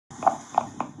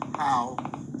how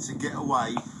to get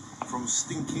away from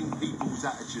stinking people's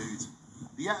attitude.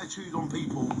 The attitude on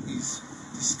people is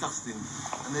disgusting,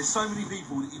 and there's so many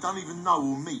people that you don't even know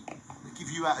or meet that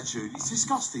give you attitude. It's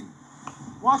disgusting.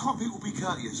 Why can't people be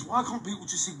courteous? Why can't people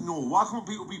just ignore? Why can't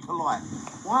people be polite?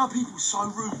 Why are people so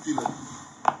rude, Dylan?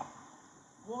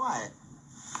 Why?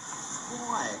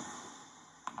 Why?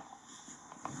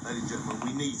 Ladies and gentlemen,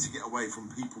 we need to get away from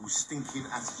people's stinking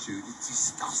attitude. It's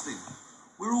disgusting.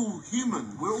 We're all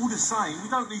human. We're all the same. We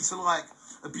don't need to, like,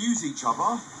 abuse each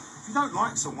other. If you don't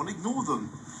like someone, ignore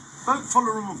them. Don't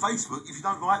follow them on Facebook if you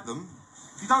don't like them.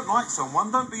 If you don't like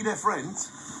someone, don't be their friend.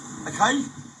 Okay?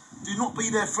 Do not be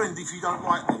their friend if you don't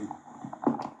like them.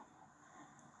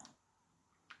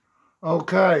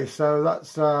 Okay, so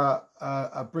that's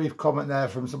a brief comment there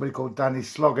from somebody called Danny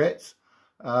Sloggett.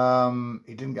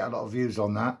 He didn't get a lot of views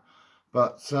on that.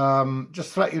 But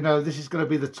just to let you know, this is going to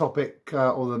be the topic,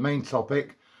 or the main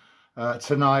topic,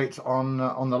 tonight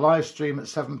on the live stream at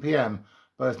 7 PM.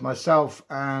 Both myself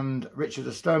and Richard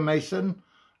the Stonemason,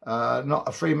 not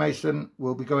a Freemason,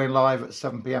 will be going live at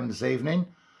 7 PM this evening.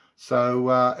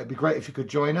 So it'd be great if you could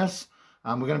join us.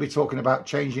 And we're going to be talking about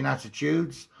changing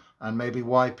attitudes and maybe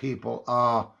why people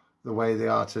are the way they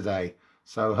are today.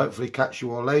 So hopefully catch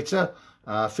you all later.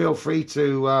 Feel free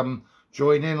to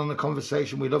join in on the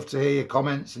conversation. We love to hear your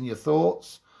comments and your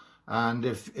thoughts. And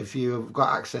if you've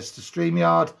got access to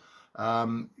StreamYard,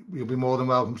 you'll be more than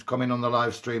welcome to come in on the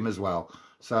live stream as well.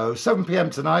 So 7 PM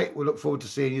tonight. We look forward to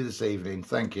seeing you this evening.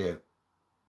 Thank you.